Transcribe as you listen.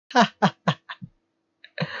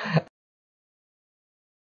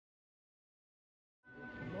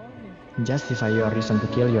Justify your reason to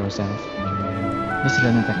kill yourself. This is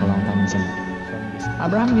gonna take a long time, isn't it?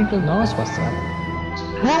 Abraham Lincoln knows what's up.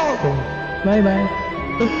 Whoa! Bye bye.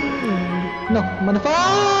 No,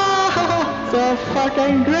 motherfucker! So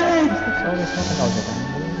fucking great! It's always happen all the time.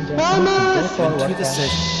 Just go forward.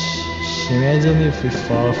 Imagine if we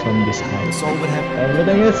fall from this height. That's all would happen.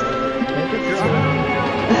 Everything is.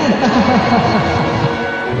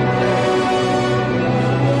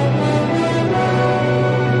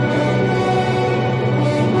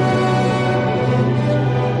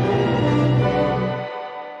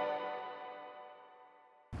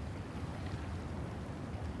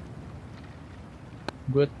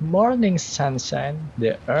 Good morning, sunshine.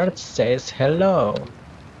 The earth says hello.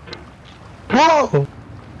 Whoa!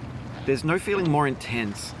 There's no feeling more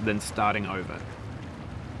intense than starting over.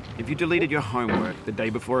 If you deleted your homework the day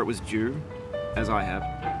before it was due, as I have,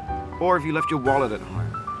 or if you left your wallet at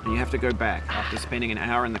home and you have to go back after spending an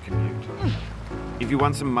hour in the commute. If you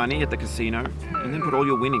won some money at the casino and then put all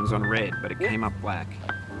your winnings on red but it came up black.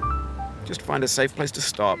 Just find a safe place to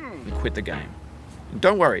stop and quit the game. And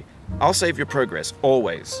don't worry, I'll save your progress,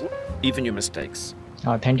 always, even your mistakes.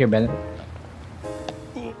 Oh, thank you, Ben.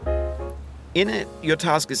 In it, your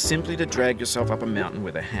task is simply to drag yourself up a mountain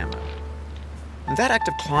with a hammer. And that act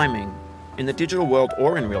of climbing, in the digital world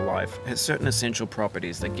or in real life, has certain essential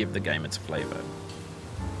properties that give the game its flavor.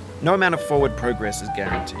 No amount of forward progress is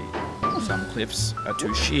guaranteed. Some cliffs are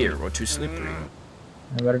too sheer or too slippery.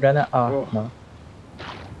 We're gonna. Oh, no.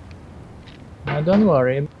 No, don't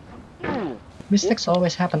worry. Mistakes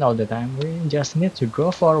always happen all the time. We just need to go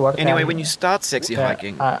forward. Anyway, and, when you start sexy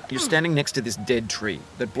hiking, you're standing next to this dead tree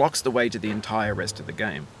that blocks the way to the entire rest of the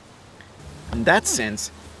game. In that sense,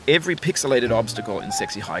 every pixelated obstacle in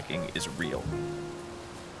sexy hiking is real.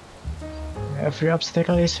 Every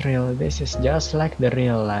obstacle is real. This is just like the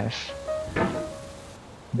real life.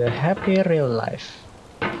 The happy real life.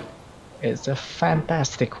 It's a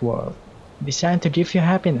fantastic world, designed to give you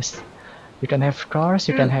happiness. You can have cars,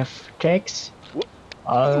 you can have cakes.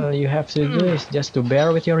 All you have to do is just to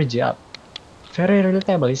bear with your job. Very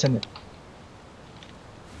relatable, isn't it?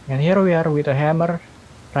 And here we are with a hammer,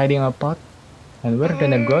 riding a pot, and we're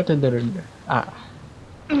gonna go to the...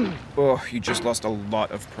 Oh, you just lost a lot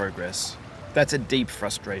of progress. That's a deep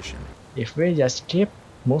frustration. If we just keep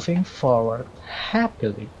moving forward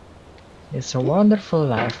happily, it's a wonderful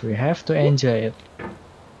life. We have to enjoy it.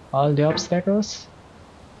 All the obstacles?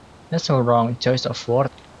 That's a wrong choice of word.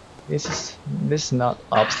 This is not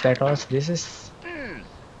obstacles. This is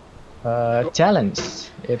a challenge.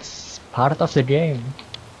 It's part of the game.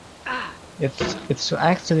 It's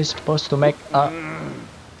actually supposed to make a...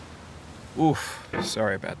 Oof,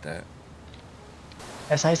 sorry about that.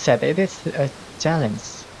 As I said, it is a challenge.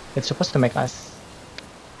 It's supposed to make us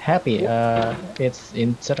happy. It's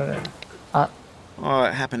Oh,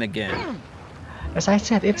 it happened again. As I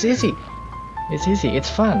said, it's easy. It's easy. It's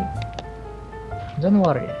fun. Don't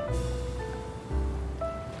worry.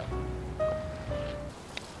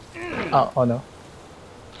 Oh no.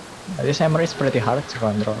 This hammer is pretty hard to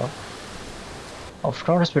control. Of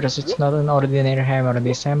course, because it's not an ordinary hammer.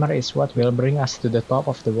 This hammer is what will bring us to the top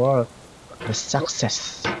of the world. The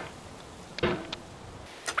success.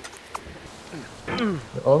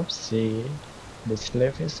 Oopsie. This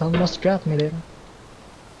leaf is almost got me there.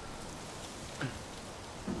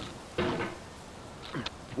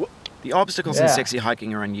 The obstacles in sexy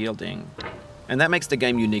hiking are unyielding, and that makes the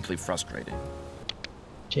game uniquely frustrating.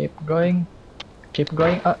 Keep going, keep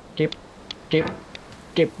going,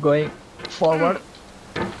 keep going forward.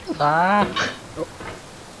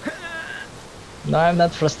 No, I'm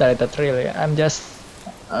not frustrated really. I'm just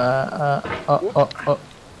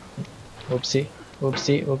oopsie,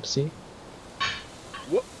 oopsie, oopsie.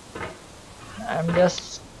 I'm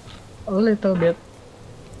just a little bit.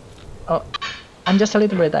 I'm just a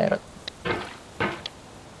little bit tired.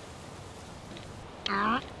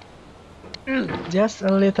 Just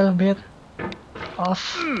a little bit of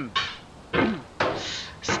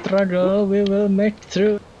struggle. We will make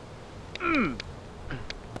through.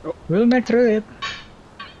 We'll make through it.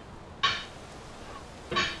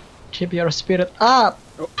 Keep your spirit up.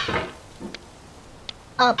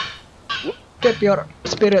 Up. Keep your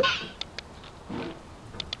spirit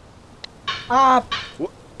up.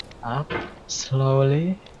 Up.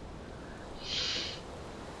 Slowly.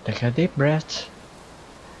 Take a deep breath.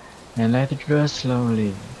 And let it go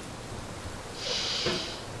slowly.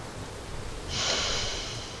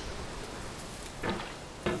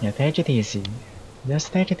 Yeah, take it easy.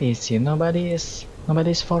 Just take it easy. Nobody's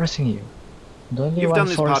forcing you. The only You've one done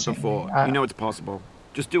this part forcing- before. You know it's possible.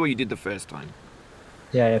 Just do what you did the first time.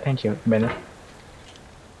 Yeah, thank you, Bennett.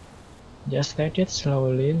 Just take it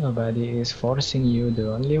slowly, nobody is forcing you,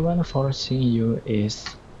 the only one forcing you is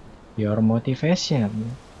your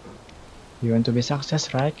motivation. You want to be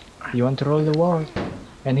success, right? You want to rule the world.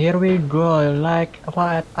 And here we go, like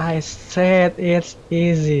what I said, it's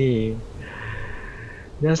easy.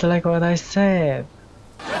 Just like what I said.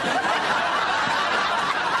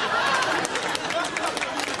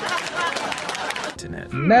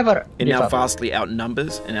 Internet. Never It give now up. vastly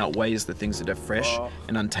outnumbers and outweighs the things that are fresh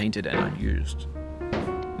and untainted and unused.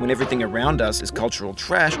 When everything around us is cultural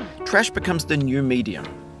trash, trash becomes the new medium,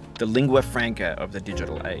 the lingua franca of the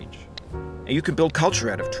digital age. And you can build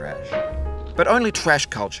culture out of trash. But only trash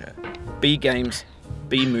culture. B games,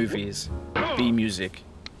 B movies, B music,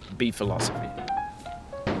 B philosophy.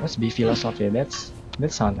 Let's be philosophy, that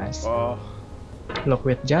sounds nice. Look,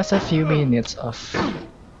 with just a few minutes of...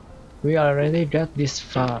 We already got this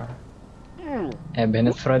far. And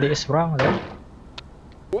Bennett Freddy is wrong, right?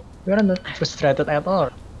 We are not frustrated at all.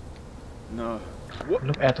 No.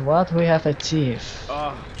 Look at what we have achieved.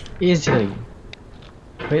 Easily.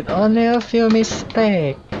 With only a few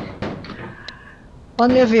mistakes.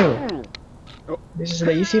 Only a few. This is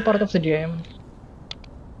the easy part of the game.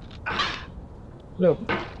 Look.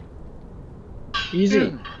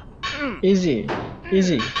 Easy. Easy.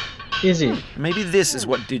 Easy. Easy. Maybe this is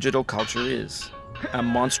what digital culture is. A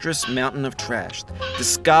monstrous mountain of trash,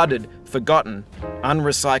 discarded, forgotten,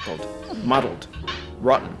 unrecycled, muddled,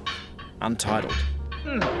 rotten, untitled.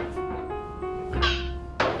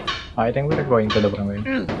 I think we're going to the wrong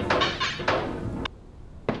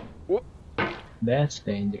way. That's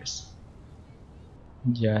dangerous.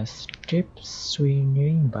 Just keep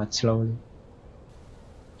swinging but slowly.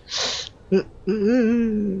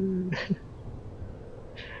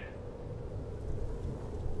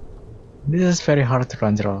 This is very hard to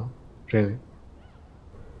control, really.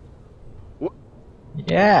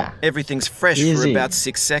 Yeah. Everything's fresh for Easy. about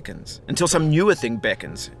 6 seconds, until some newer thing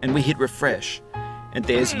beckons, and we hit refresh. And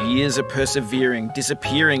there's years of persevering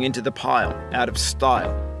disappearing into the pile, out of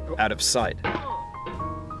style, out of sight.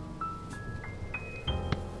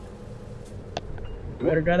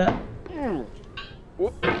 We're gonna...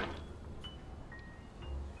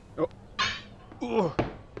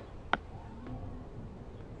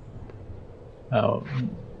 Oh.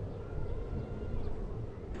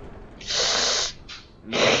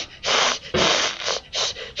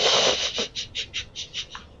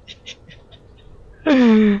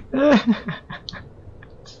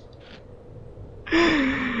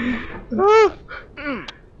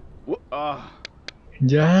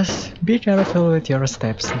 Just be careful with your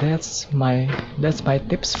steps. That's my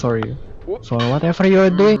tips for you. For whatever you're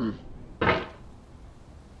doing.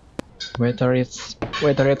 Whether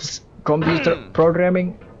it's computer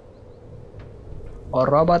programming or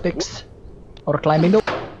robotics or climbing the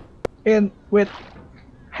in with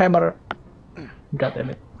hammer. God damn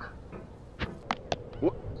it.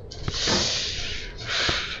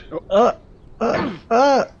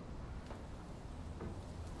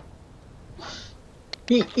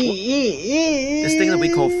 This thing that we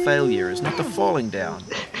call failure is not the falling down,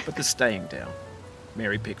 but the staying down.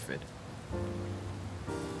 Mary Pickford.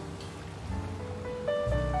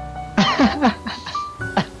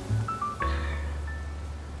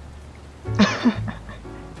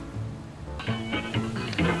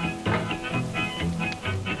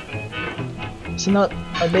 It's not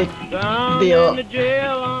a big deal.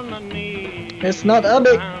 It's not a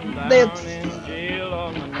big deal.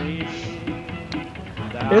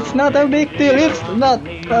 It's not a big deal. It's not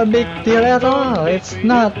a big deal at all. It's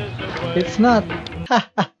not. It's not.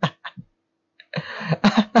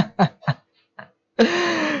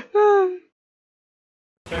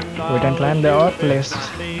 We can climb the old cliffs.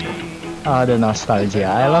 Oh, the nostalgia.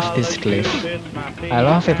 I love this cliff. I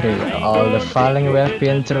love it really. All the falling we've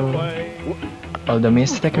been through. All the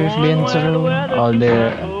mistakes we've been through. All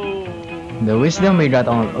the wisdom we got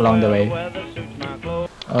along the way.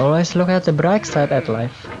 Always look at the bright side at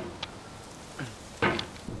life.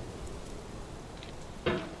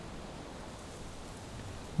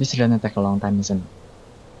 This didn't take a long time, isn't it?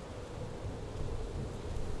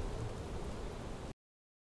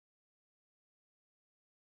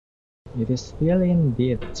 It is still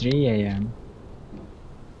indeed 3 AM.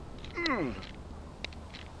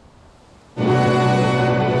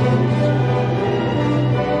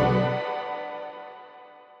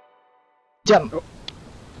 Jump!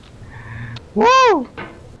 Woo!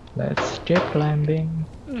 Let's keep climbing.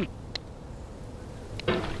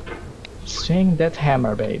 Swing that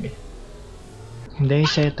hammer, baby. They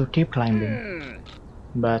say to keep climbing,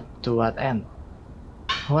 but to what end?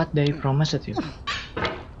 What they promised you?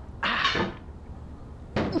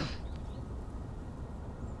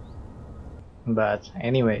 But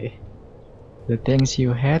anyway, the things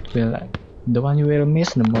you had will the one you will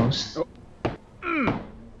miss the most.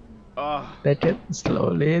 Take it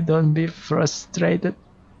slowly, don't be frustrated.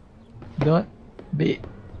 Don't be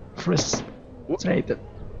frustrated.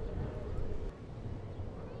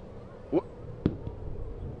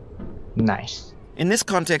 Nice. In this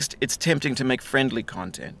context, it's tempting to make friendly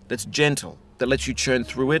content that's gentle, that lets you churn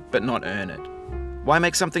through it but not earn it. Why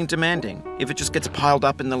make something demanding if it just gets piled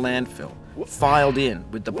up in the landfill, filed in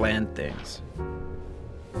with the bland things?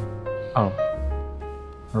 Oh,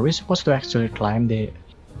 are we supposed to actually climb the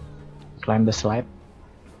slide?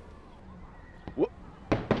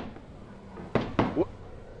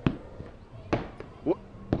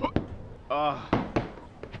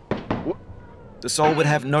 The soul would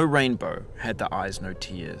have no rainbow had the eyes no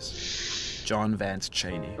tears. John Vance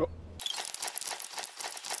Cheney.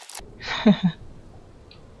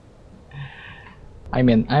 I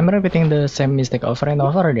mean, I'm repeating the same mistake over and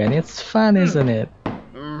over again. It's fun, isn't it?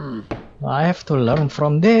 I have to learn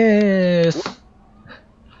from this.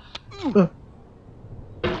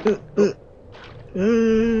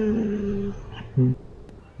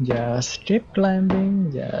 Just keep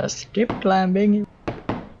climbing, just keep climbing.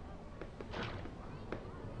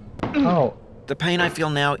 Oh. The pain I feel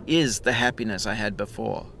now is the happiness I had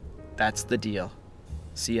before. That's the deal.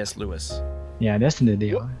 C.S. Lewis. Yeah, that's the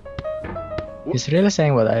deal. He's really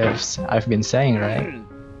saying what I've been saying, right?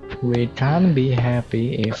 We can't be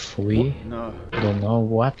happy if we don't know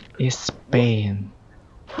what is pain.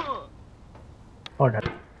 Or that.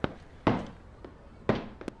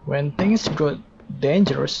 When things go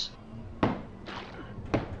dangerous.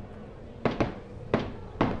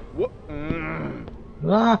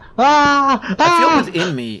 I feel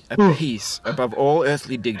within me a peace above all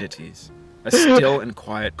earthly dignities, a still and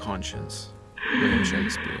quiet conscience. William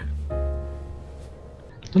Shakespeare.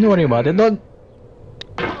 Don't worry about it. Don't.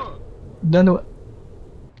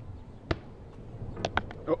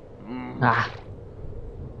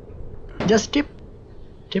 Just keep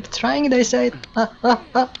trying. They said. You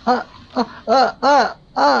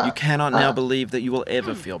cannot now believe that you will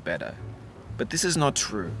ever feel better, but this is not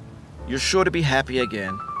true. You're sure to be happy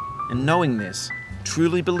again, and knowing this,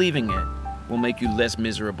 truly believing it, will make you less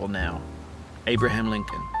miserable now. Abraham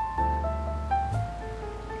Lincoln.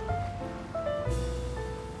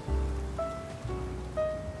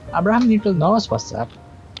 Abraham Lincoln knows what's up.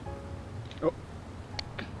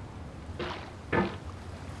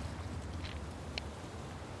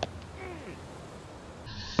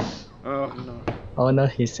 Oh no. Oh no,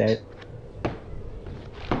 he said.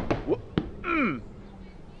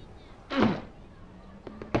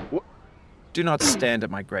 Do not stand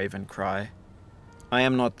at my grave and cry. I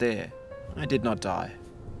am not there. I did not die.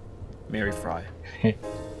 Mary Fry.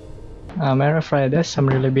 Mary Fry, there's some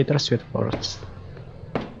really bittersweet words.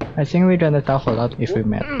 I think we're gonna talk a lot if we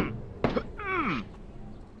met.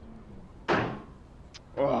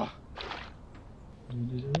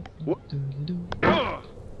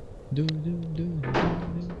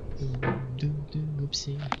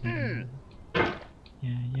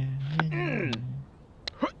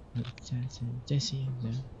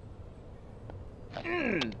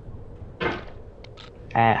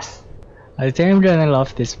 Ass. I think I'm gonna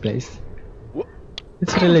love this place.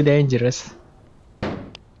 It's really dangerous.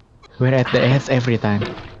 We're at the edge every time.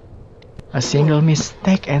 A single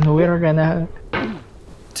mistake and we're gonna...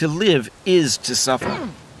 To live is to suffer.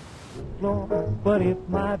 But if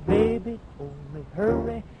my baby only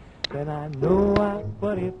hurry, then I know I.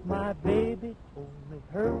 But if my baby only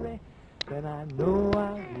hurry, then I know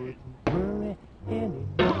I wouldn't worry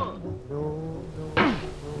anymore. No,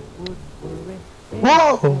 wouldn't worry anymore.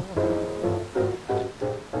 Whoa!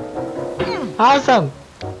 Awesome!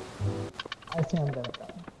 I think I'm gonna die.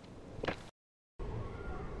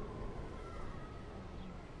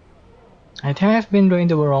 I think I've been going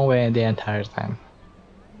the wrong way the entire time.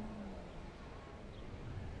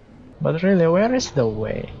 But really, where is the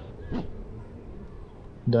way?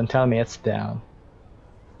 Don't tell me it's down.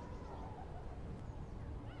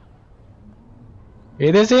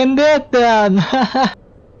 It is indeed down!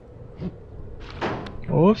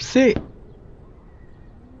 Oopsie!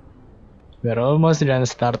 We're almost gonna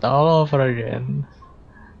start all over again.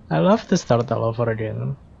 I love to start all over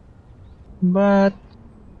again. But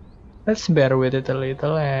let's bear with it a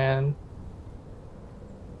little and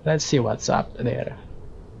let's see what's up there.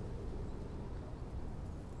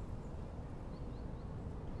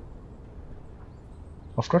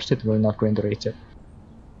 Of course it will not going to reach it.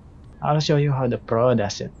 I'll show you how the pro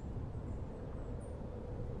does it.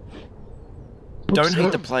 Don't Oops.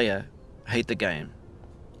 hate the player, hate the game.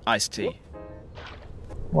 Iced tea.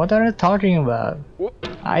 What are you talking about?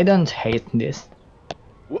 I don't hate this.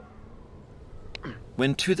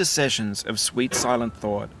 When to the sessions of sweet silent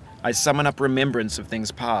thought I summon up remembrance of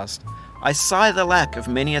things past, I sigh the lack of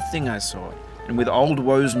many a thing I sought, and with old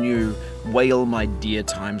woes new wail my dear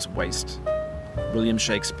time's waste. William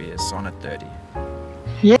Shakespeare, Sonnet 30.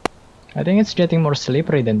 Yeah, I think it's getting more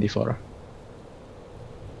slippery than before.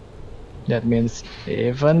 That means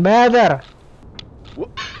even better.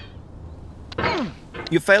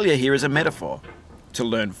 Your failure here is a metaphor. To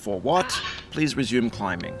learn for what, please resume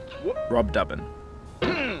climbing. Rob Dubbin.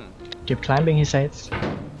 Keep climbing, he says.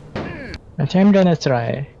 And I'm gonna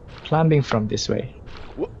try climbing from this way.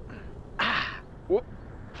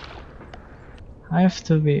 I have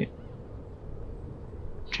to be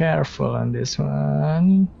careful on this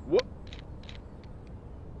one.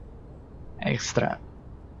 Extra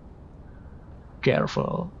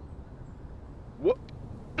careful.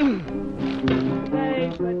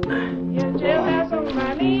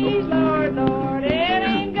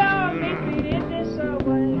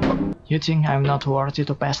 You think I'm not worthy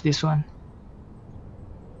to pass this one?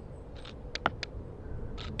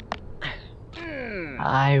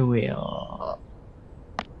 I will.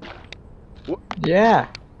 Yeah,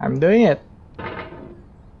 I'm doing it.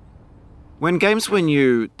 When games were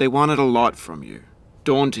new, they wanted a lot from you.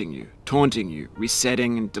 Daunting you, taunting you,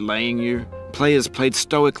 resetting and delaying you. Players played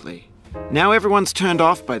stoically. Now everyone's turned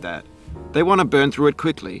off by that. They want to burn through it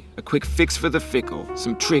quickly. A quick fix for the fickle,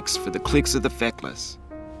 some tricks for the clicks of the feckless.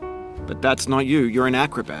 But that's not you, you're an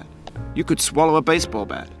acrobat. You could swallow a baseball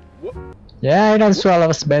bat. Yeah, I can swallow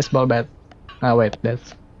a baseball bat. Oh wait,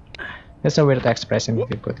 that's a weird expression if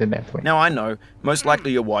you put it that way. Now I know, most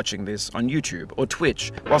likely you're watching this on YouTube or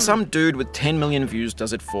Twitch, while some dude with 10 million views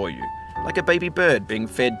does it for you. Like a baby bird being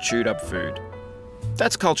fed chewed up food.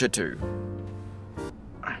 That's culture too.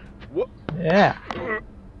 Yeah.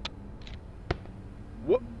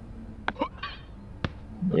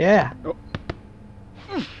 Yeah.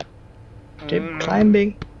 Keep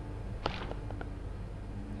climbing.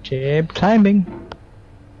 Keep climbing.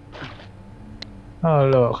 Oh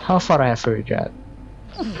look, how far have we got?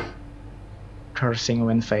 Cursing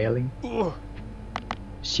when failing.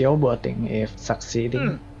 Showboating if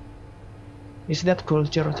succeeding. Is that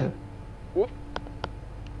culture too?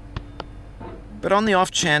 But on the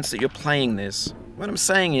off chance that you're playing this, what I'm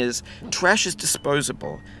saying is, trash is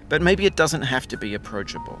disposable, but maybe it doesn't have to be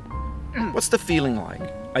approachable. What's the feeling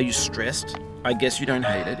like? Are you stressed? I guess you don't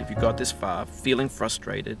hate it if you got this far. Feeling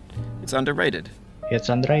frustrated? It's underrated. It's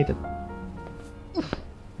underrated.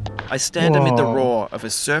 I stand amid the Whoa. roar of a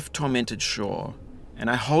surf-tormented shore, and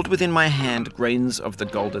I hold within my hand grains of the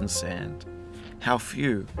golden sand. How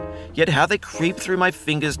few, yet how they creep through my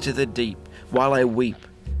fingers to the deep, while I weep,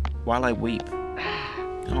 while I weep.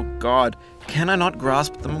 Oh God, can I not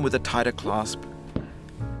grasp them with a tighter clasp?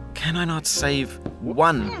 Can I not save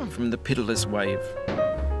one from the pitiless wave?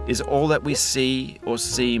 Is all that we see or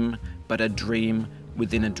seem but a dream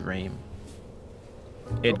within a dream?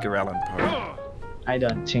 Edgar Allan Poe. I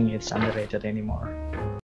don't think it's underrated anymore.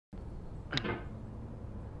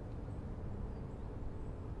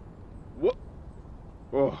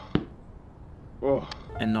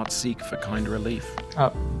 And not seek for kind relief.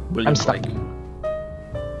 Oh, William I'm stuck. Blake.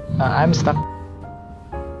 I'm stuck.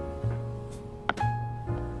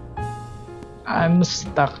 I'm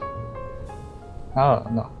stuck. Oh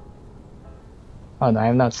no. Oh no,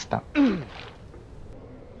 I'm not stuck. You're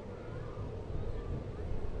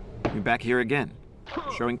back here again,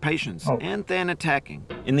 showing patience Oh. and then attacking.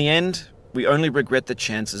 In the end, we only regret the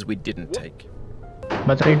chances we didn't take.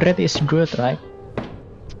 But regret is good, right?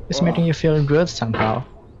 It's making you feel good somehow.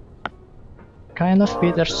 Kind of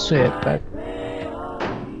bittersweet, but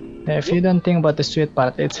if you don't think about the sweet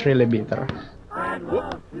part, it's really bitter.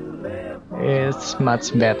 It's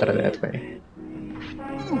much better that way.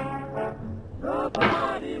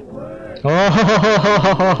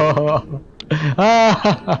 Oh!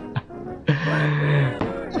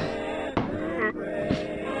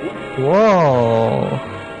 Whoa!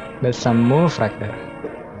 That's some move right there.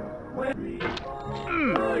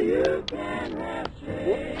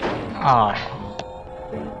 Oh.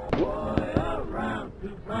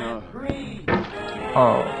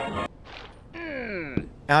 Oh.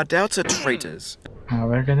 Our doubts are traitors. Now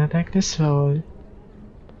we're gonna take this slowly.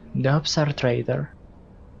 Doubts are traitor.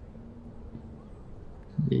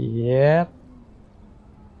 Yep.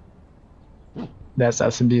 That's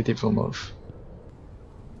a beautiful move.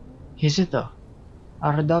 Is it though?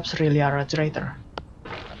 Our dogs really are a traitor.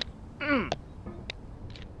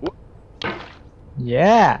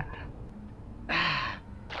 Yeah!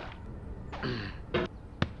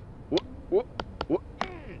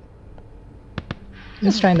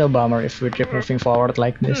 It's kinda a bummer if we keep moving forward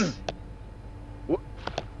like this.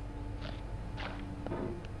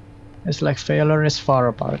 It's like failure is far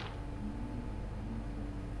apart.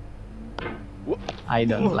 I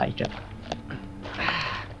don't like it.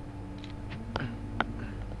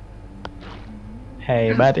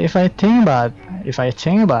 Hey, but if I think about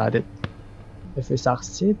it, if we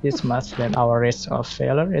succeed this much, then our risk of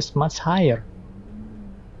failure is much higher.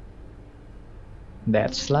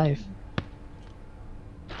 That's life.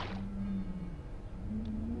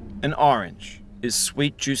 An orange is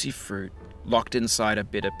sweet, juicy fruit locked inside a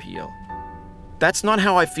bitter peel. That's not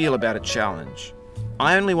how I feel about a challenge.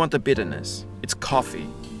 I only want the bitterness. It's coffee.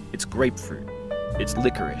 It's grapefruit. It's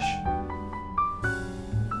licorice.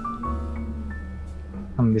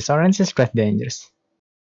 This orange is quite dangerous.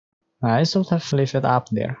 I should have left it up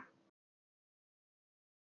there.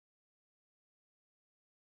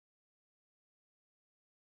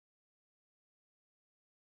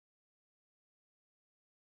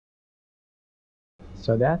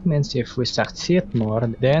 So that means if we succeed more,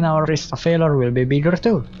 then our risk of failure will be bigger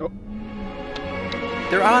too.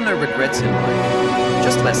 There are no regrets in life,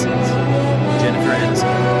 just lessons. Jennifer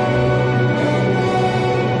Aniston.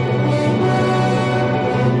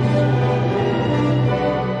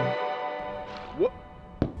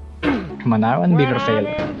 Come on, I want bigger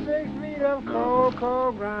failure.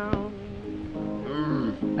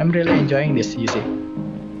 I'm really enjoying this, you see.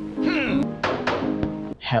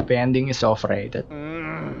 Happy ending is overrated.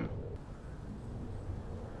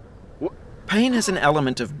 Pain has an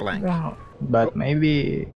element of blank. But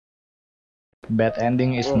maybe bad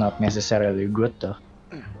ending is not necessarily good though.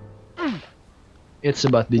 It's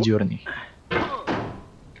about the journey.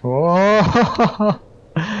 Oh,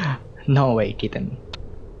 no way, kitten.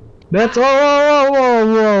 That's whoa.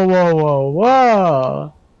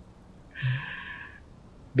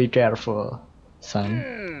 Be careful,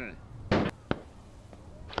 son.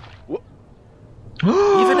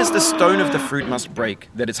 Even as the stone of the fruit must break,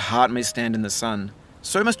 that its heart may stand in the sun,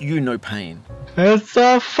 so must you know pain. It's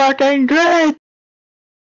so fucking great!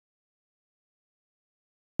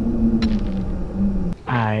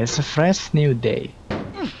 It's a fresh new day.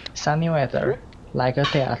 Sunny weather, like a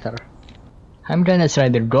theater. I'm gonna try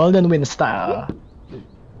the golden wind style.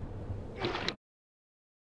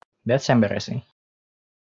 That's embarrassing.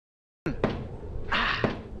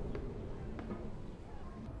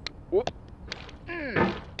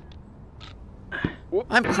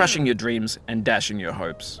 I'm crushing your dreams and dashing your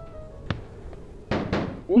hopes.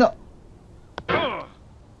 No.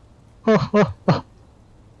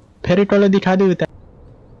 Pericolo di caduta.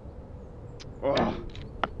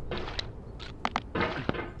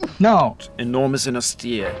 No. Enormous and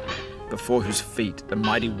austere, before whose feet the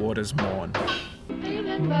mighty waters mourn.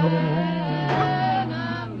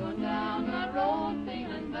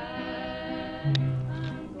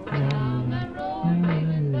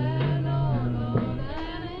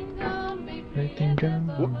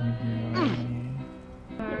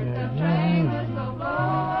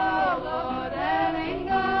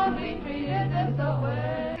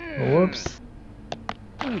 Whoops.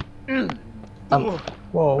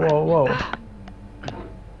 Whoa.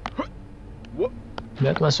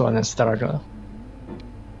 That was one struggle.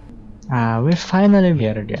 We're finally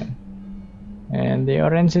here again. And the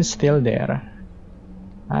orange is still there.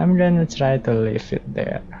 I'm gonna try to leave it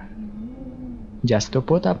there. Just to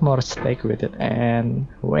put up more stake with it and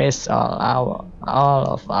waste all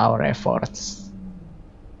of our efforts.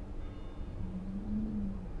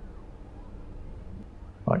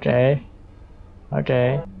 Okay.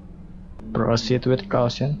 Proceed with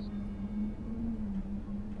caution.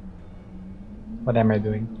 What am I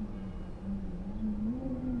doing?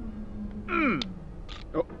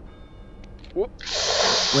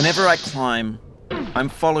 Whenever I climb, I'm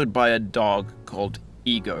followed by a dog called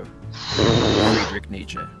Ego. Friedrich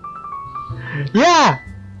Nietzsche. Yeah!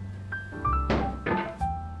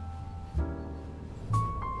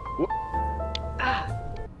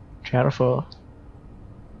 Careful.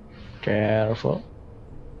 And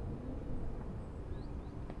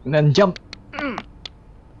then jump.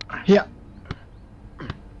 Here.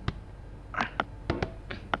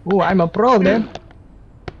 Oh, I'm a pro, man.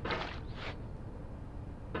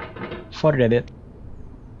 Forget it.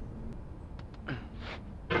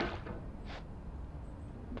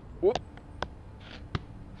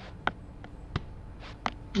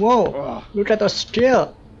 Whoa, look at the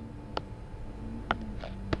skill.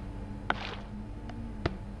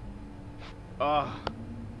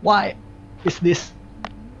 Why is this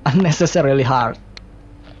unnecessarily hard?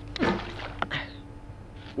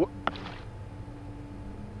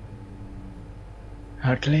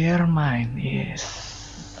 A clear mind is...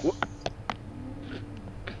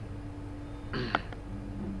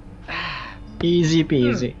 easy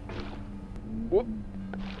peasy.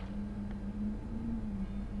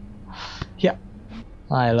 Yeah.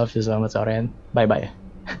 I love you so much, Orion. Bye bye.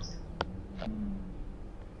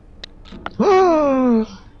 Oh,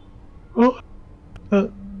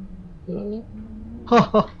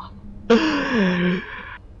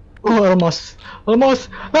 almost.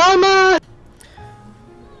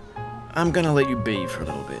 I'm gonna let you be for a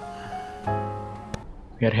little bit.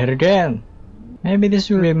 We're here again. Maybe this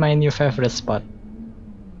will be my new favorite spot.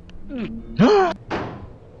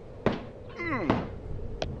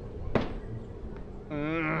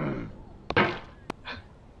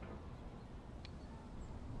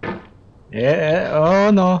 Yeah, oh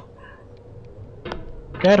no.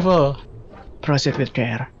 Careful. Proceed with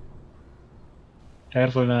care.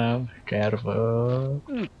 Careful now. Careful.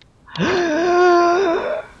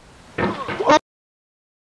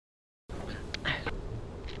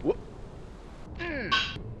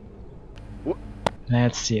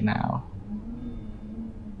 Let's see now.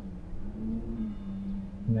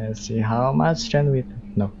 Let's see how much can we...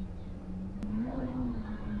 No.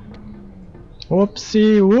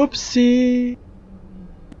 Whoopsie, whoopsie.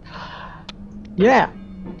 Yeah.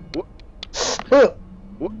 Oh,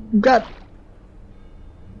 God.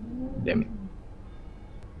 Damn it.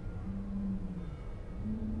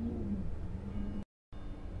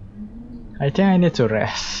 I think I need to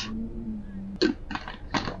rest.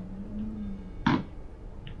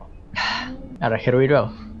 Alright, here we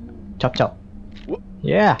go. Chop chop.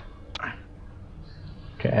 Yeah.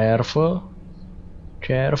 Careful.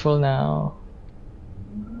 Careful now.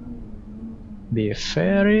 Be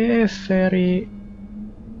very, very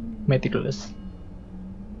meticulous.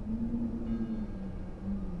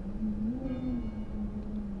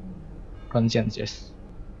 Conscientious.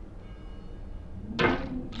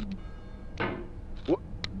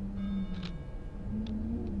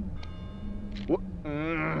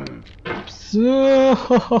 So,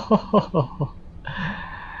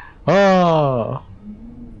 oh.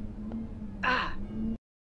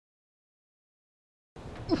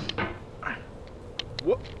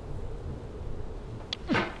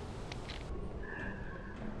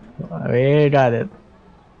 We got it.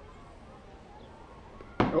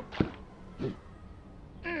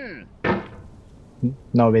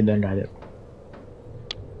 No, we don't got it.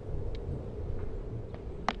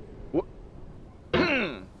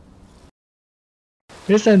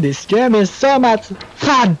 Listen, this game is so much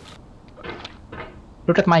fun!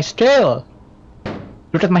 Look at my scale!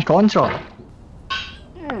 Look at my control!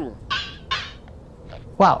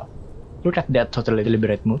 Wow! Look at that totally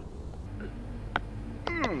deliberate move.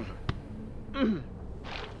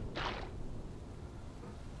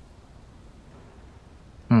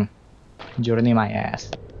 Journey my ass.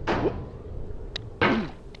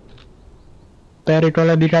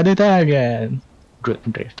 Pericola got it again. Good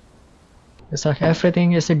drift. It's like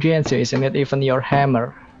everything is against you, isn't it? Even your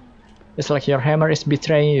hammer. It's like your hammer is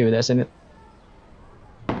betraying you, doesn't it?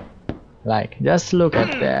 Like, just look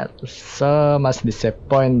at that. So much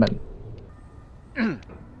disappointment.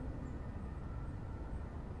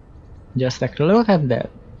 Just take a look at that.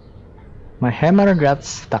 My hammer got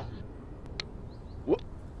stuck.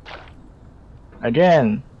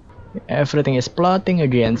 Again, everything is plotting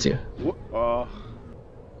against you.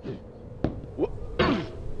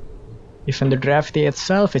 Even the gravity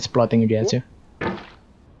itself is plotting against you.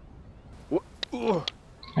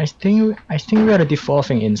 I think we are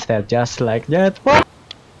devolving instead, just like that.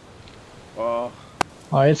 Oh,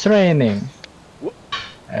 it's raining.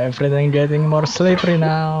 Everything getting more slippery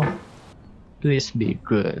now. Please be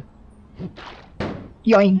good.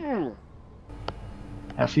 Yoink!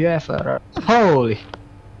 Have you ever... Holy!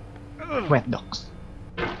 Wet dogs.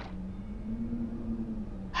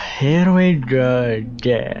 Here we go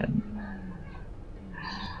again.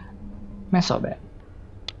 Not so bad.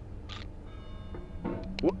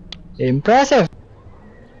 Impressive!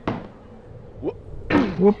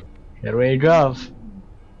 Whoop! Here we go.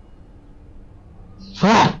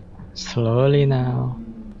 Slowly now.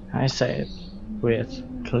 I say it with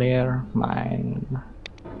clear mind.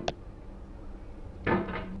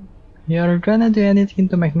 You're gonna do anything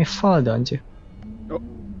to make me fall, don't you?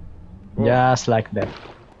 Just like that.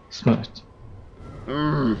 Smooth.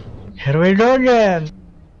 Here we go again!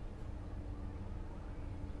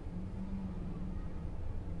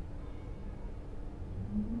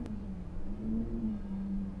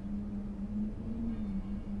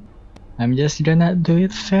 I'm just gonna do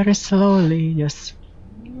it very slowly, just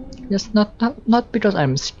not because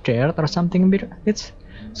I'm scared or something, but it's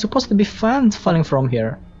supposed to be fun falling from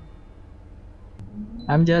here.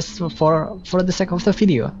 I'm just for the sake of the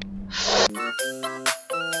video.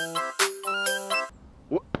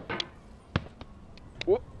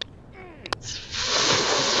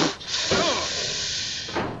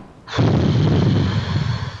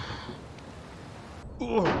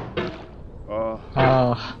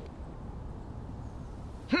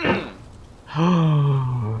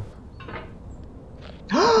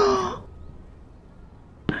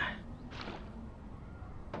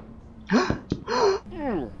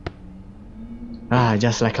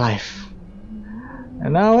 Just like life.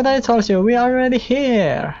 And now what I told you, we are already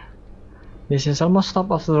here. This is almost top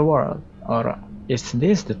of the world. Or is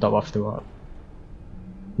this the top of the world?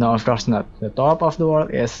 No, of course not. The top of the world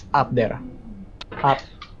is up there.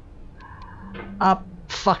 Up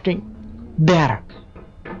fucking there.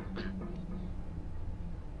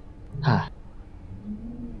 Huh.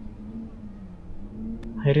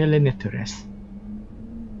 I really need to rest.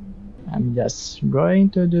 I'm just going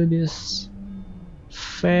to do this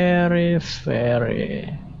very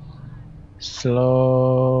slow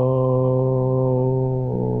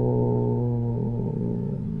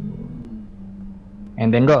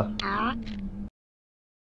and then go.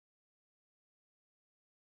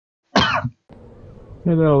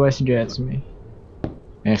 You always get me.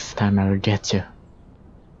 Next time I'll get you.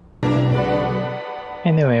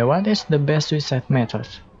 Anyway, what is the best suicide method?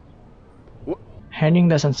 Hanging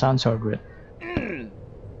doesn't sound so good.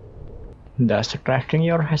 Does cracking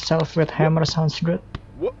yourself with hammer sounds good?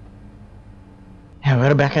 Yeah,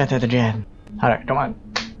 we're back at it again. Alright, come on.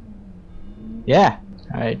 Yeah,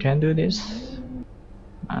 I can do this.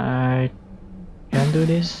 I can do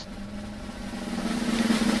this.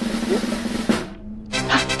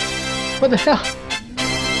 What the hell?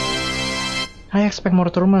 I expect more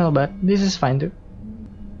turmoil, but this is fine too.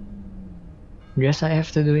 Guess I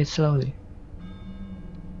have to do it slowly.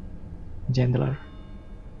 Gentler.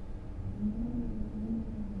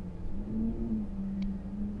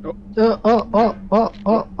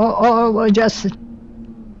 Just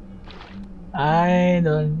I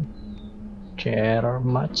don't care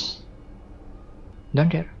much. Don't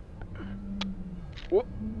care.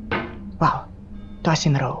 Wow, twice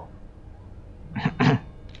in a row.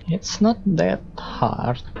 It's not that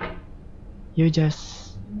hard. You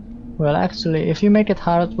just, well, actually, if you make it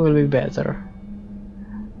hard, it will be better.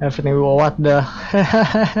 Everything. What the?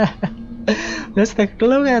 Let's take a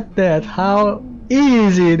look at that. How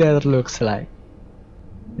easy that looks like.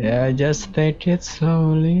 Yeah, just take it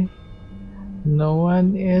slowly. No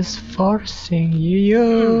one is forcing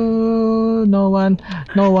you. No one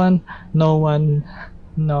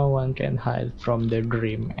can hide from the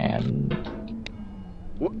dream end.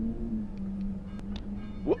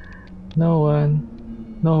 No one.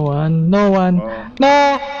 No!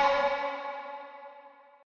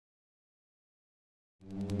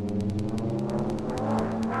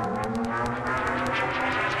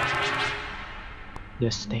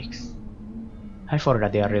 The stakes. I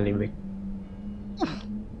forgot they are really big.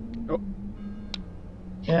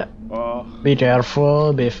 Yeah. Be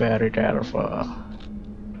careful, be very careful.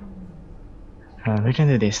 We can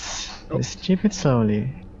do this. Just keep it slowly.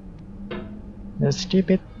 Just keep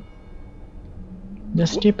it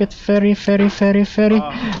very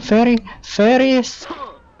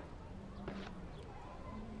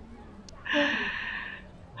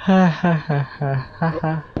ha ha ha ha ha ha ha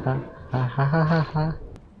ha ha ha ha ha.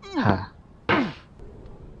 Ah.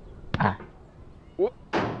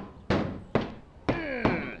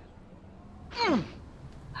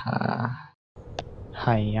 Ha.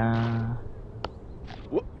 Hiya.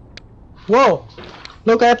 Whoa!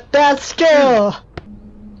 Look at that skill!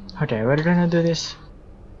 Okay, we're gonna do this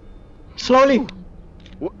slowly.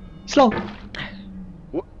 Slow.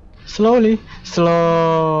 Slowly.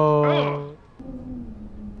 Slow.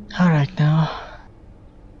 Alright now.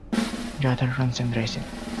 Gather concentration.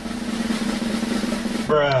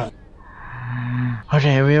 Bruh.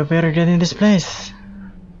 Okay, we better get in this place.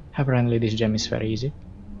 Apparently this gem is very easy.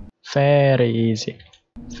 Very easy.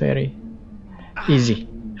 Very easy.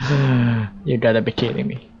 You gotta be kidding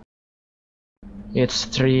me. It's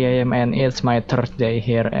 3 AM and it's my third day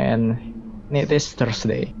here, and it is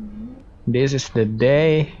Thursday. This is the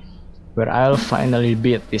day where I'll finally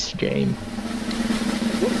beat this game.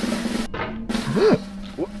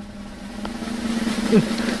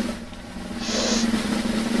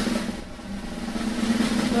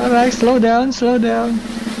 Alright, slow down.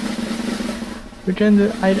 We can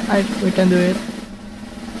do we can do it.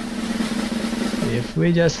 Be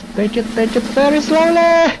we just take it very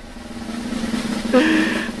slowly.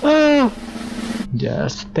 Oh,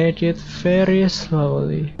 just take it very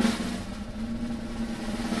slowly.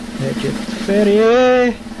 Take it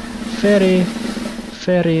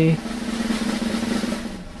very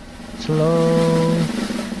slow.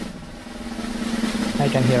 I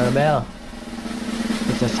can hear a bell.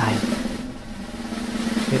 It's a sign.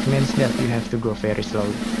 It means that you have to go very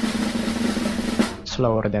slowly.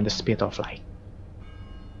 Slower than the speed of light.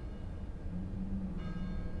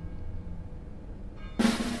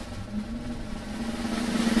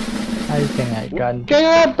 I think I can.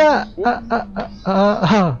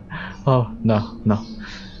 Oh no.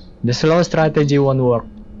 The slow strategy won't work.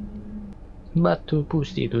 But to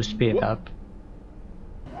push it to speed up.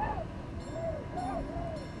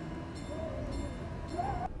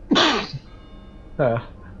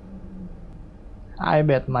 I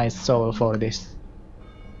bet my soul for this.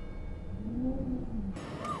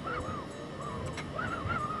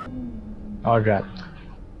 Oh god,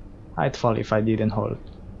 I'd fall if I didn't hold.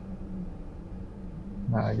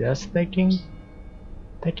 Now just taking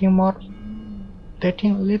a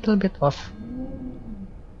little bit of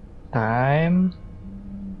time.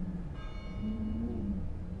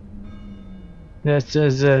 Just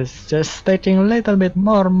taking a little bit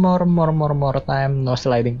more time. No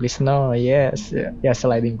sliding, please. No, yes, yeah,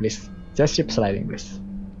 sliding, please. Just keep sliding, please.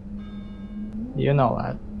 You know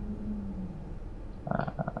what?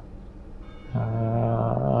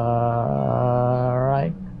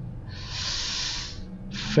 Right.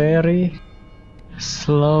 Very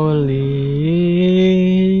slowly.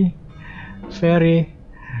 Very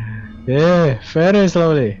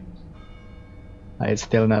slowly. It's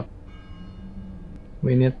still not.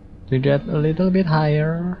 We need to get a little bit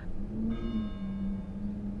higher.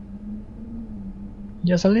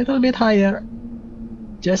 Just a little bit higher.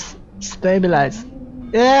 Just stabilize.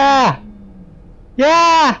 Yeah!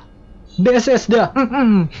 This is the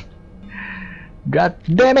God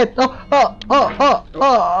damn it! Oh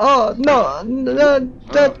no!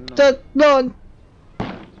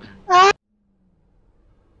 Ah!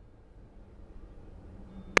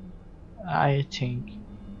 I think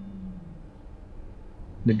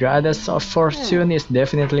the goddess of fortune is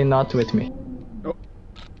definitely not with me.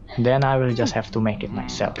 Then I will just have to make it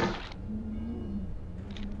myself.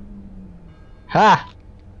 Ha!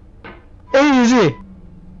 Easy!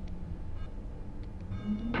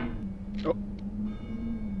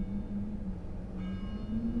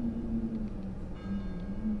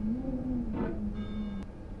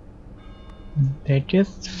 Take it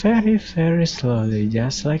very slowly,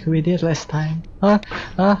 just like we did last time.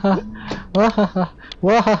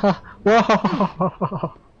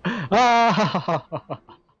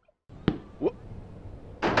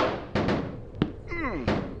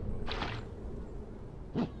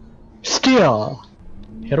 Skill.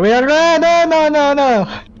 Here we are. No.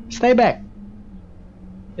 Stay back.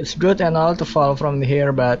 It's good and all to fall from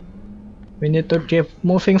here, but we need to keep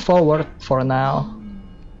moving forward for now.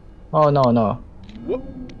 Oh no.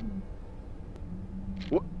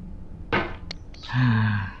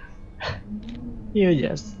 You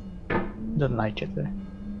just don't like it.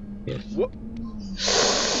 Yes.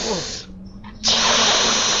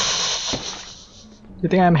 You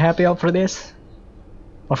think I'm happy for this?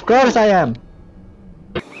 Of course I am.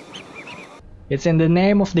 It's in the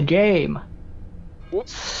name of the game.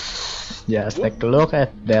 Just take a look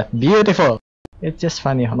at that. Beautiful. It's just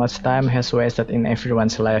funny how much time has wasted in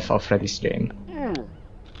everyone's life over this game.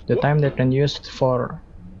 The time that can used for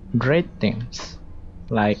great things,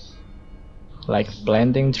 like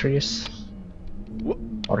planting trees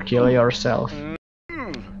or kill yourself.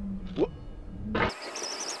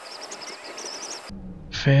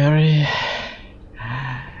 Very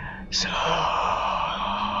slowly.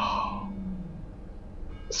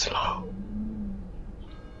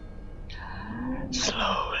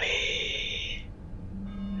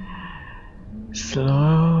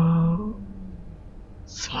 Slowly.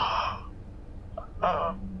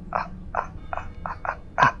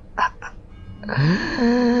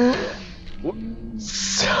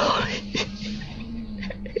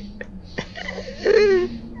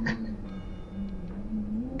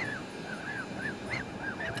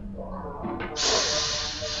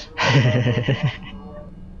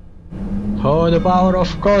 Oh, the power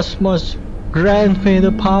of cosmos, grant me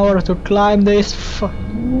the power to climb this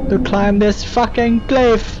fucking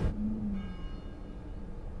cliff.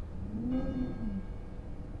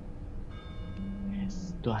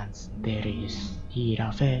 Estuans teris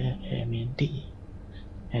ira vehemente.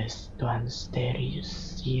 Estuans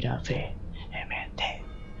teris ira vehemente.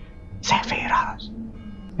 Sephiroth.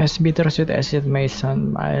 As bittersweet as it may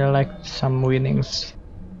sound, I like some winnings.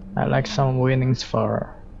 I like some winnings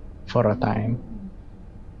for a time.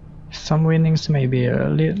 Some winnings may be a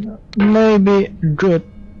little, maybe good.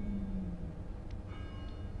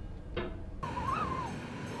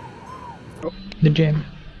 The gem.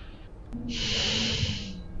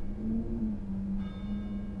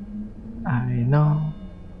 I know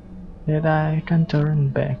that I can turn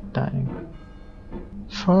back time.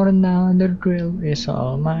 For now the drill is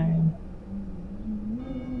all mine.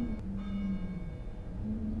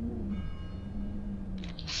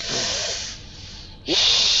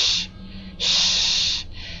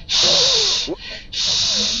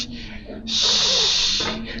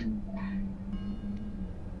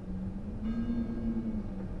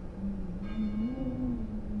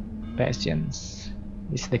 Patience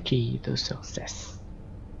is the key to success,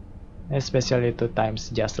 especially to times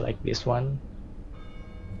just like this one.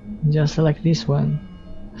 Just like this one.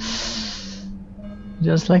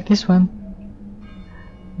 Just like this one.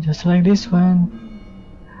 Just like this one.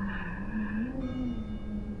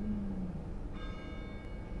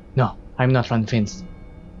 No, I'm not convinced.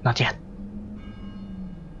 Not yet.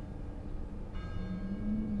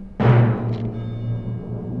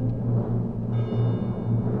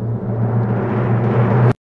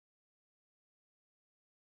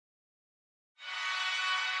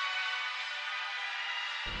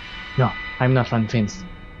 No, I'm not convinced.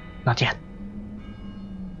 Not yet.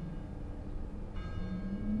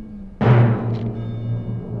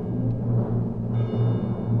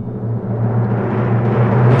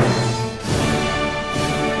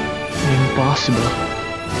 Impossible.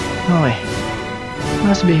 No way.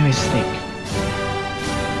 Must be a mistake.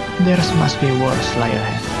 There must be worse lie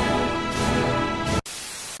ahead.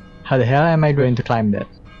 How the hell am I going to climb that?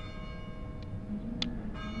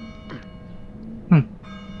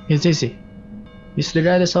 It's easy. Is the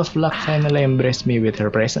goddess of luck finally embraced me with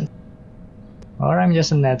her presence? Or I'm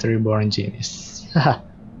just a naturally born genius. Haha.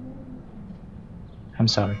 I'm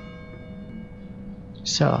sorry.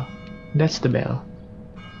 So, that's the bell.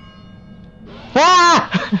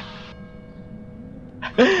 Ah!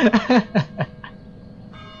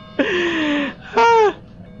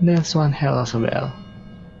 That's one hell of a bell.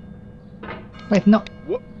 Wait, no.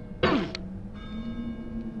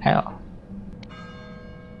 Hell.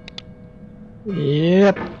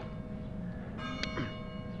 Yep.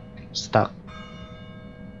 Stuck.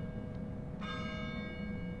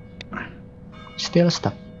 Still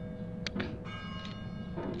stuck.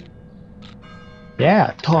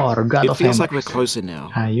 Yeah, Thor, god of It feels like hammers. we're closer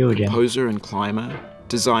now. You again. Composer and climber,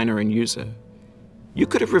 designer and user. You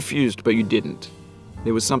could have refused, but you didn't.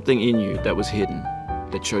 There was something in you that was hidden,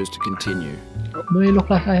 that chose to continue. Do I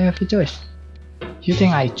look like I have a choice? You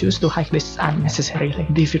think I choose to hike these unnecessarily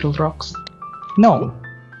difficult rocks? No,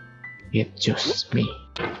 it chose me.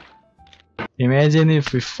 Imagine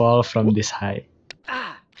if we fall from this height.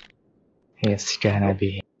 It's gonna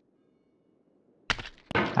be...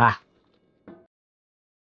 Ah!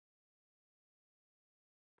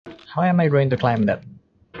 How am I going to climb that?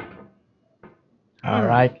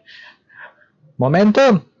 Alright.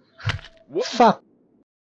 Momentum! Fuck!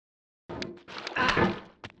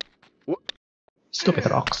 Stupid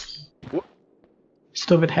rocks.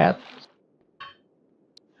 Stupid head.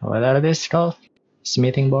 What are these called?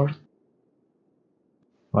 Smithing board?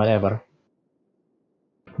 Whatever.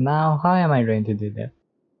 Now, how am I going to do that?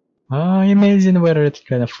 Oh, imagine where it's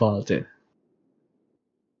gonna fall to.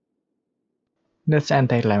 That's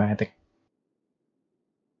anticlimactic.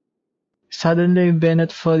 Suddenly,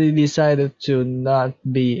 Bennett Foley decided to not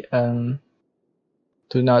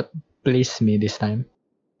please me this time.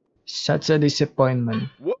 Such a disappointment.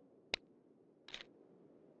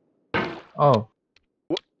 Oh.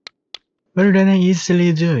 We're gonna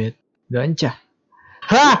easily do it, don't ya?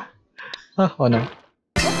 Ha! Oh no.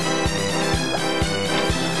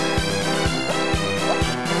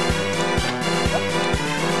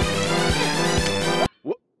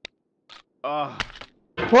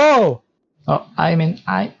 Whoa! Oh, I mean,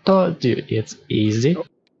 I told you it's easy.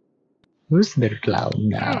 Who's the clown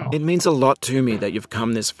now? It means a lot to me that you've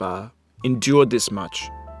come this far, endured this much.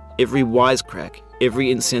 Every wisecrack,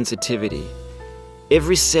 every insensitivity,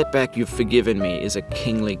 every setback you've forgiven me is a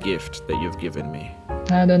kingly gift that you've given me.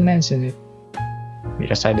 I don't mention it,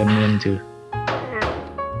 because I don't mean to.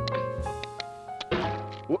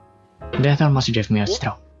 That almost gave me a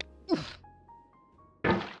stroke.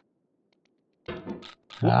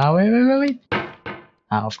 Wait.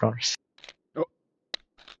 Of course.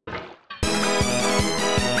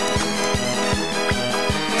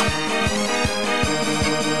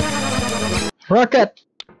 Rocket!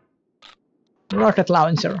 Rocket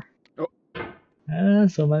launcher. Oh.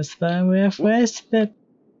 So much time we have wasted.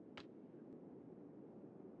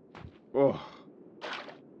 Oh.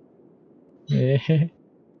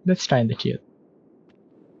 That's kinda cute.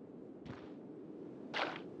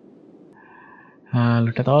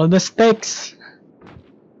 Look at all the stakes.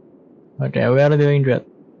 Okay, we are doing good.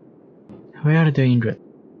 We are doing good.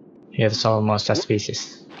 It's almost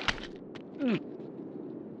suspicious.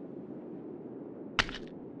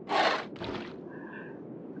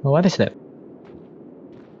 What is that?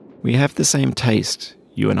 We have the same taste,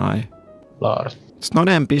 you and I. Lord. It's not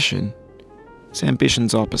ambition. It's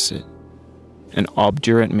ambition's opposite. An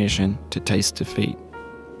obdurate mission to taste defeat.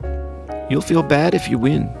 You'll feel bad if you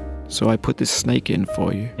win, so I put this snake in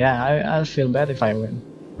for you. Yeah, I'll feel bad if I win.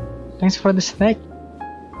 Thanks for the snake.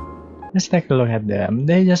 Let's take a look at them.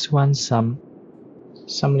 They just want some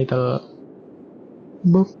little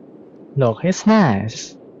book. Look, it's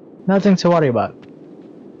nice. Nothing to worry about.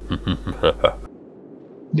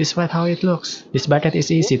 Despite how it looks, this bucket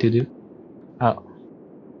is easy to do. Oh.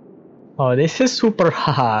 Oh, this is super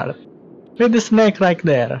hard. With the snake right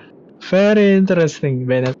there. Very interesting,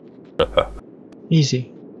 Bennett.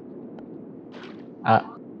 Easy.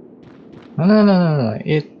 No.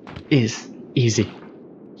 It is easy.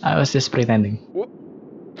 I was just pretending.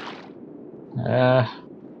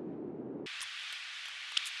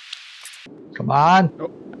 Come on.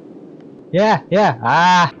 Yeah.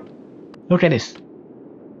 Look at this.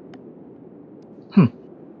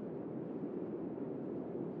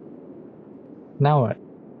 Now what?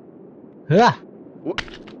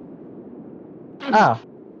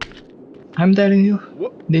 I'm telling you,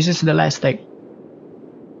 this is the last take.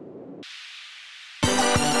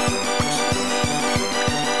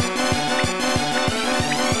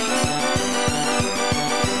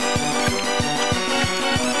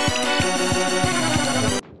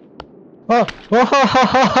 Oh,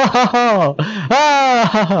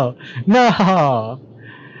 no.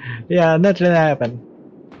 Yeah, that didn't happen.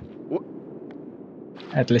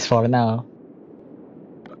 At least for now.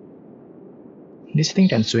 This thing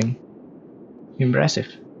can swing. Impressive.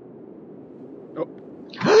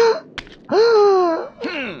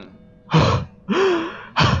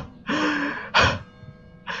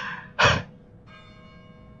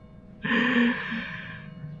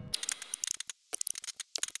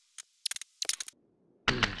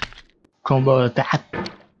 Combo attack.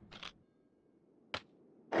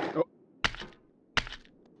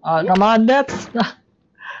 Come on, that's...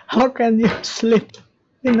 How can you sleep?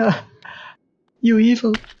 You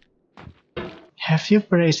evil. Have you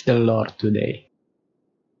praised the Lord today?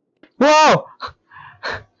 Whoa!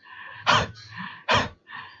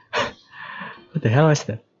 What the hell is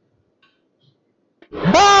that?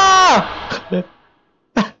 Ah!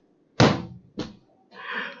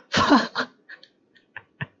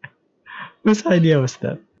 Whose idea was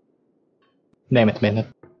that? Damn it, Bennett.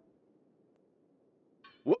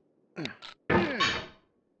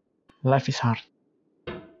 Life is hard.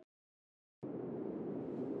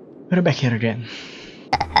 We're back here again.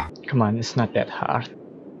 Come on, it's not that hard.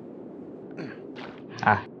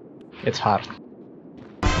 It's hard.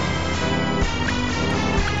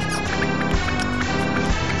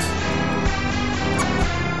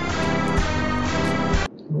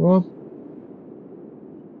 Whoop.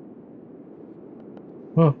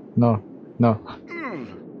 Oh, no.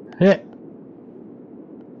 Hey.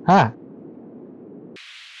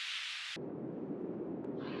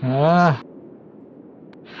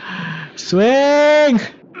 Swing!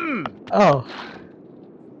 Oh,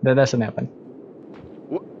 that doesn't happen.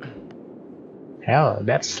 Hell,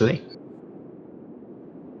 that's slick.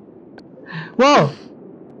 Whoa!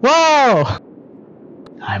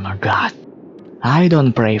 I'm a god. I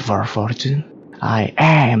don't pray for fortune. I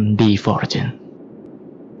am the fortune.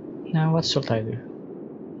 Now what should I do?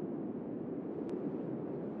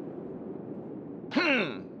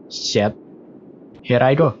 Shit. Here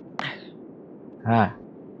I go.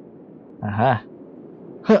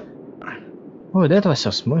 Oh, that was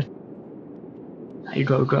so smooth. I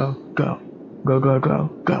go.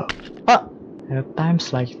 At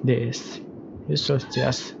times like this, you should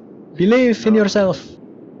just believe in yourself.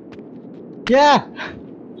 Yeah!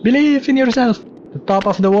 Believe in yourself! The top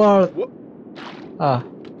of the world! Oh,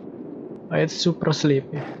 it's super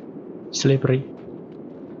slippery.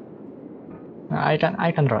 I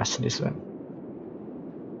can rush this one.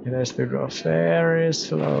 It has to go very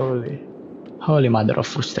slowly. Holy mother of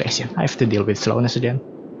frustration. I have to deal with slowness again.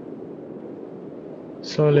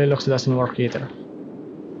 Slowly looks doesn't work either.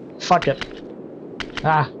 Fuck it.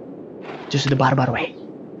 Choose the barbar way.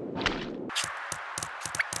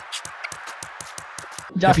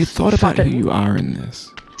 Just Have you thought about who fucking- you are in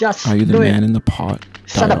this? Just Are you the do man it. in the pot,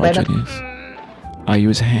 Shut up, Bennett. Diogenes? Are you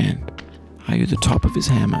his hand? Are you the top of his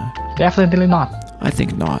hammer? Definitely not. I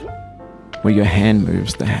think not. Where your hand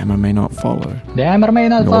moves, the hammer may not follow. The hammer may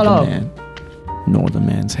not Nor follow. the man, nor the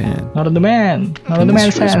man's hand. Not the man. Not In the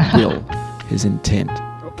this man's is hand. his will, his intent,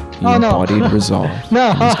 he Oh, no. embodied resolve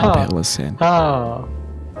No. in his compel ascent. Oh.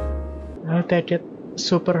 I'll take it.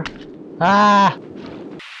 Super. Ah!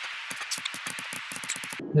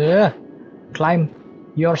 Yeah. Climb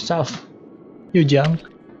yourself. You jump.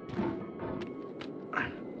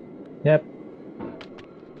 Yep.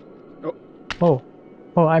 Oh.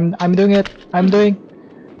 Oh, I'm doing it. I'm doing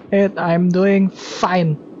it. I'm doing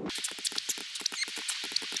fine.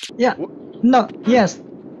 Yeah. No. Yes.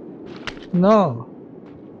 No.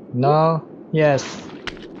 No. Yes.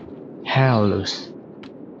 Hell loose.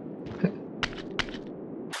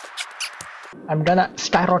 I'm gonna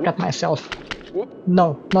skyrocket myself.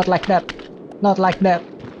 No, not like that. Not like that.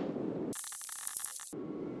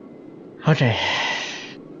 Okay.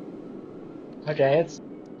 Okay,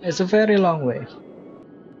 it's a very long way.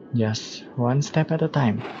 Just one step at a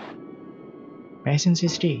time. Patience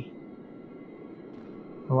is key.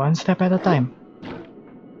 One step at a time.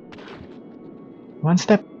 One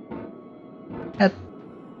step at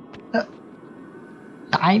a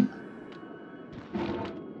time.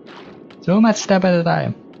 So much step at a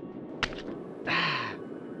time.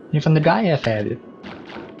 Even the guy have had it.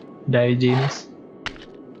 Diogenes.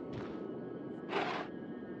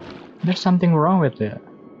 There's something wrong with the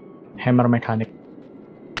hammer mechanic.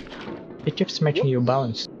 It keeps making you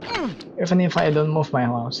bounce. Even if I don't move my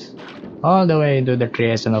mouse. All the way to the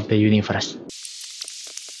creation of the universe.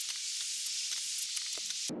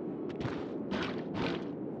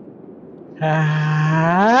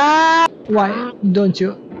 Why don't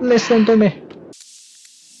you listen to me?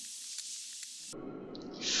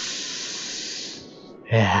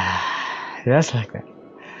 Yeah, just like that.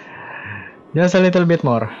 Just a little bit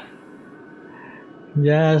more.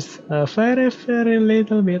 Just a very, very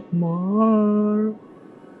little bit more.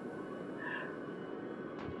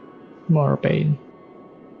 More pain.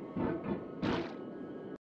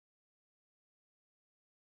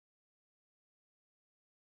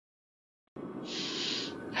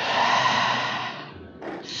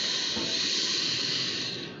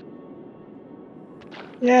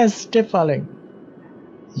 Yes, keep falling.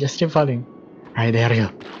 Just keep falling. I dare you.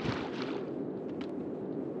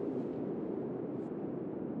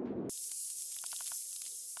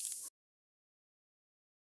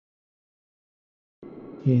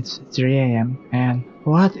 It's 3 AM and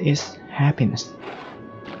what is happiness?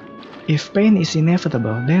 If pain is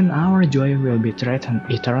inevitable, then our joy will be threatened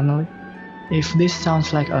eternally. If this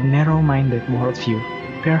sounds like a narrow-minded worldview,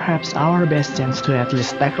 perhaps our best chance to at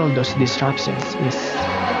least tackle those disruptions is...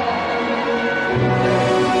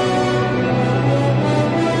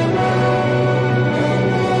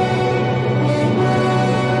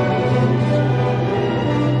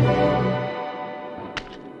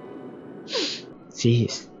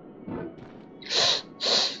 Jeez.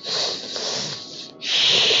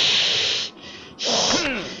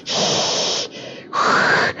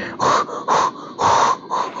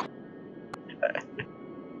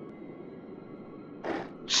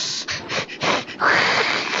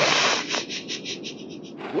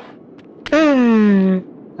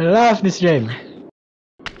 I love this game.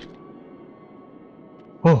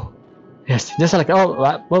 Oh, yes, just like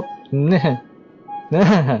whoop, nah,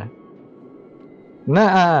 nah,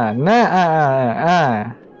 nah,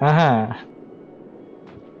 nah, aha,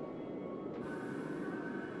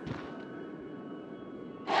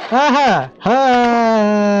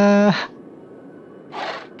 ha.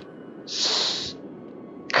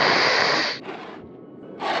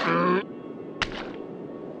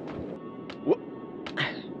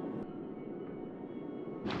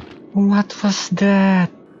 What was that?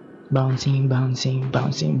 Bouncing, bouncing,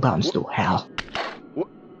 bouncing, bounce to hell.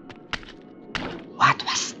 What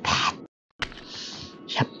was that?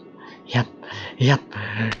 Yep, yep, yep.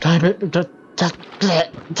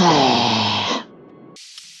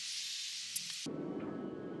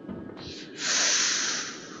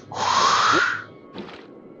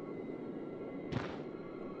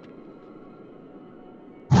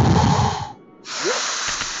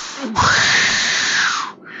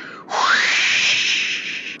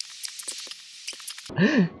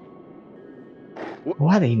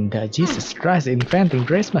 What in the Jesus Christ inventing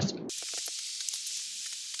Christmas?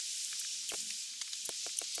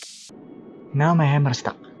 Now my hammer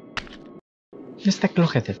stuck. Just take a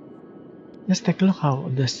look at it. Just take a look how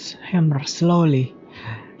this hammer slowly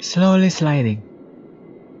sliding.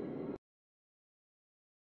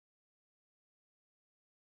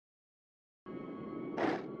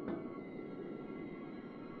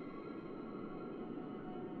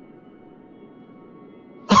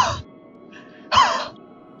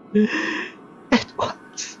 At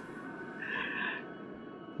once.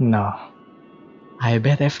 No. I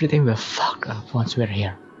bet everything will fuck up once we're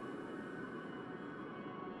here.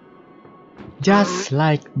 Just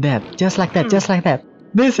like that, just like that, just like that.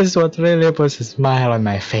 This is what really puts a smile on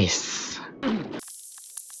my face.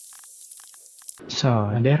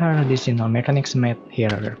 So, there are additional mechanics made here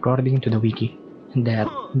according to the wiki. That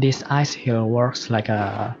this ice hill works like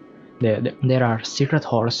a... There are secret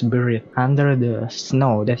holes buried under the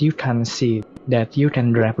snow that you can see, that you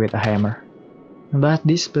can grab with a hammer. But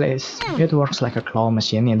this place, it works like a claw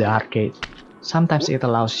machine in the arcade. Sometimes it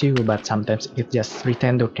allows you, but sometimes it just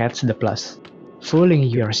pretends to catch the plus, fooling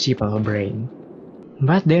your simple brain.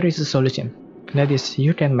 But there is a solution. That is,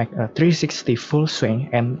 you can make a 360 full swing,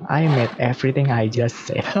 and I made everything I just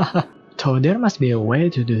said. So there must be a way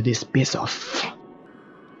to do this piece of...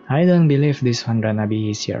 I don't believe this one gonna be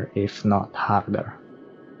easier, if not harder.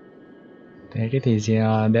 Take it easy,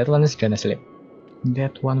 that one is gonna slip.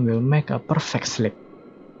 That one will make a perfect slip.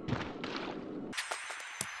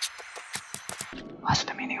 What's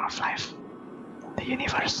the meaning of life? The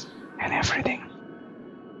universe and everything.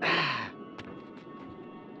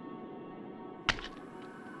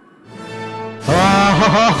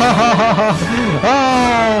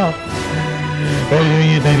 We're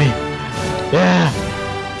doing it, baby. Yeah.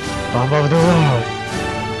 Top of the world.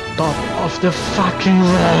 Top of the fucking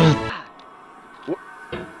world.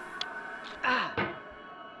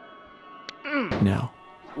 Now,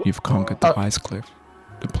 you've conquered the ice cliff,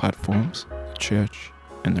 the platforms, the church,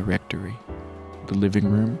 and the rectory, the living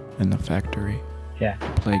room and the factory, Yeah.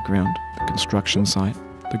 the playground, the construction site,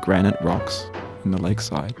 the granite rocks, and the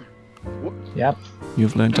lakeside. Yep.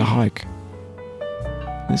 You've learned to hike.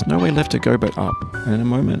 There's no way left to go but up, and in a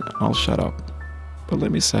moment I'll shut up. But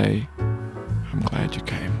let me say, I'm glad you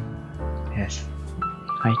came. Yes.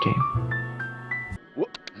 I came.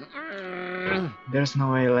 There's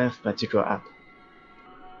no way left but to go up.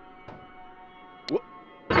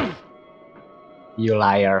 You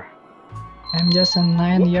liar. I'm just a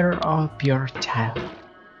 9-year-old pure child.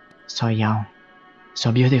 So young.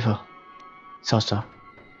 So beautiful. So.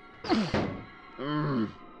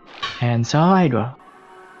 And so I go.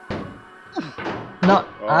 No.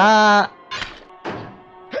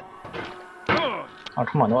 Oh,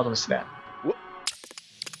 come on, what was that?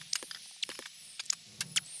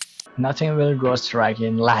 Nothing will go right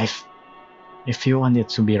in life. If you want it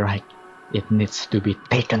to be right, it needs to be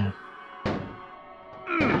taken.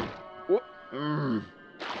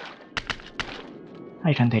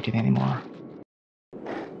 I can't take it anymore.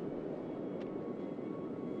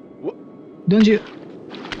 Don't you?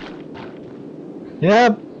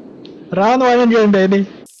 Yep. Round one again, baby.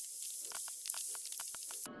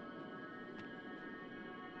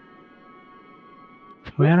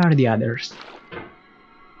 Where are the others?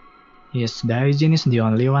 Is Diogenes the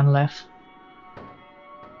only one left?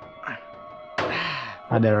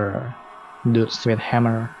 Other dudes with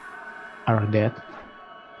hammer are dead?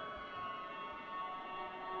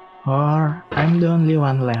 Or I'm the only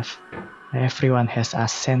one left. Everyone has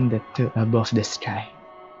ascended to above the sky.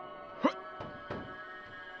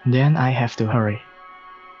 Then I have to hurry.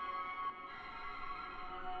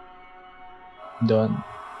 Don't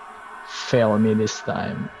fail me this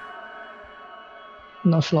time.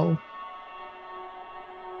 No slow.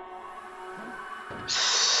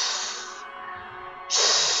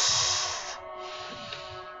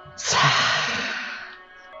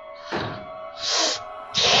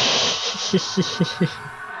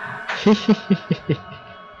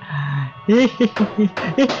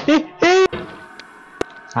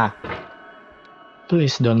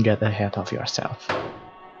 Please don't get ahead of yourself.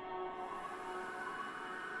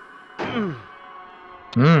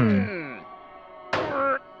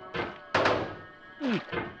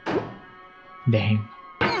 Dang.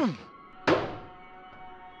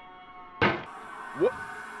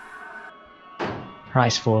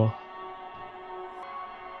 Rice full.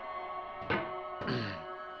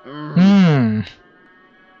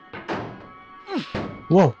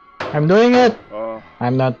 Whoa, I'm doing it!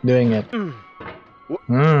 I'm not doing it.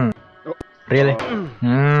 Really?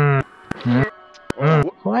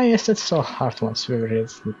 Why is it so hard once we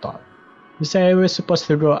reach the top? You say we're supposed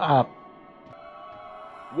to go up.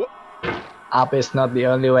 Up is not the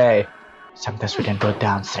only way. Sometimes we can go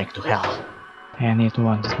down straight to hell. And it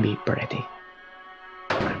won't be pretty.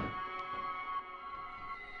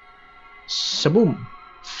 Shaboom!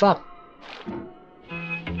 Fuck!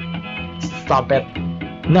 Stop it!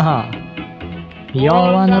 Nah!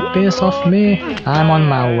 Y'all want a piece of me? I'm on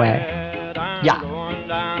my way. Yeah!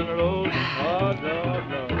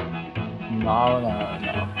 No.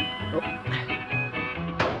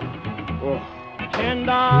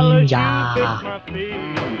 Ninja!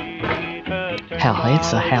 Hell,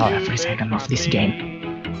 it's a hell every second of this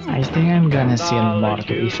game. I think I'm gonna sin more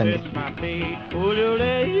to even it.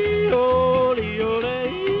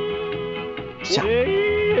 Chao.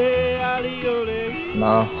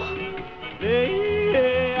 No.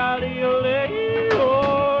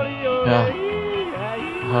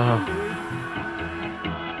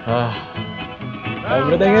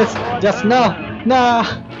 Everything is just no,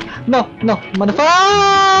 motherfucker!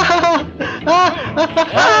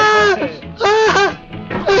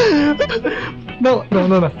 No,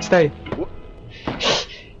 stay.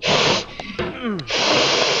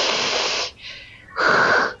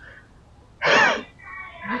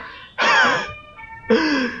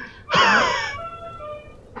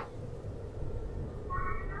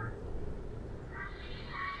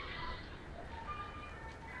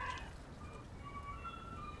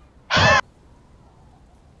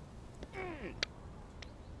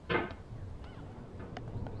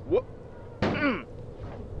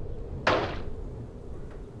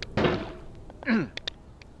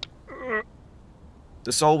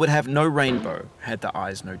 The soul would have no rainbow, had the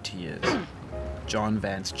eyes no tears. John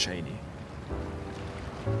Vance Cheney.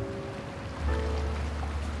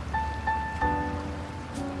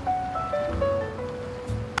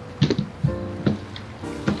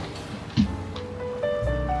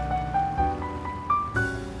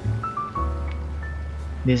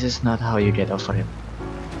 This is not how you get over it.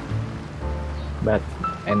 But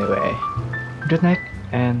anyway, good night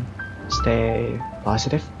and stay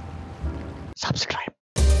positive. Subscribe.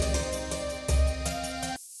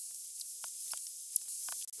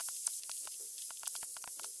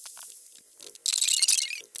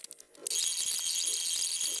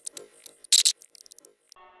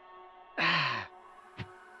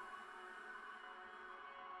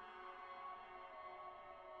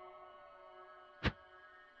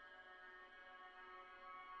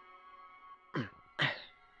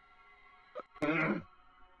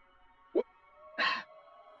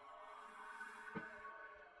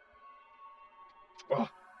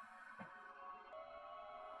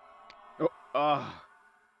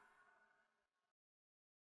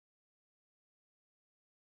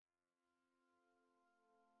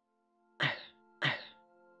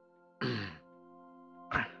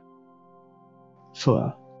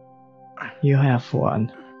 Fool, you have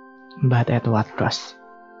won, but at what cost?